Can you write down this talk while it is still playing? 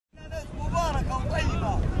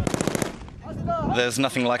There's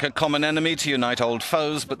nothing like a common enemy to unite old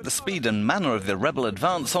foes, but the speed and manner of the rebel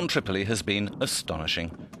advance on Tripoli has been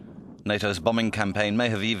astonishing. NATO's bombing campaign may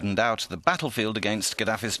have evened out the battlefield against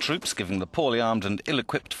Gaddafi's troops, giving the poorly armed and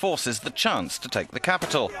ill-equipped forces the chance to take the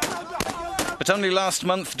capital. But only last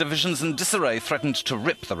month, divisions in disarray threatened to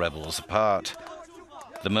rip the rebels apart.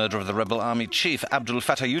 The murder of the rebel army chief, Abdul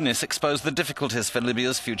Fatah Younis, exposed the difficulties for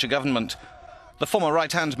Libya's future government. The former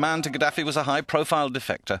right-hand man to Gaddafi was a high-profile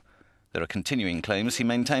defector. There are continuing claims he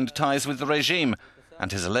maintained ties with the regime,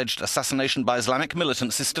 and his alleged assassination by Islamic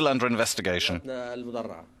militants is still under investigation.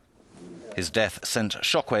 His death sent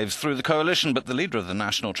shockwaves through the coalition, but the leader of the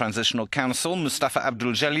National Transitional Council, Mustafa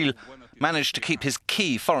Abdul Jalil, managed to keep his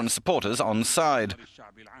key foreign supporters on side.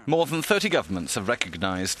 More than 30 governments have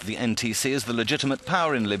recognized the NTC as the legitimate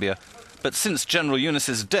power in Libya, but since General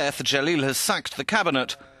Younis's death, Jalil has sacked the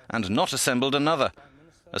cabinet and not assembled another,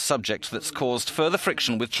 a subject that's caused further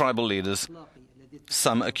friction with tribal leaders.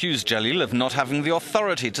 Some accuse Jalil of not having the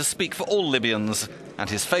authority to speak for all Libyans, and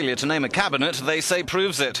his failure to name a cabinet, they say,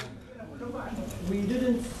 proves it.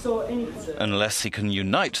 Unless he can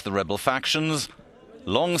unite the rebel factions,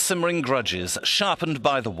 long-simmering grudges, sharpened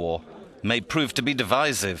by the war, may prove to be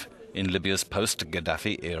divisive in Libya's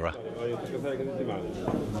post-Gaddafi era.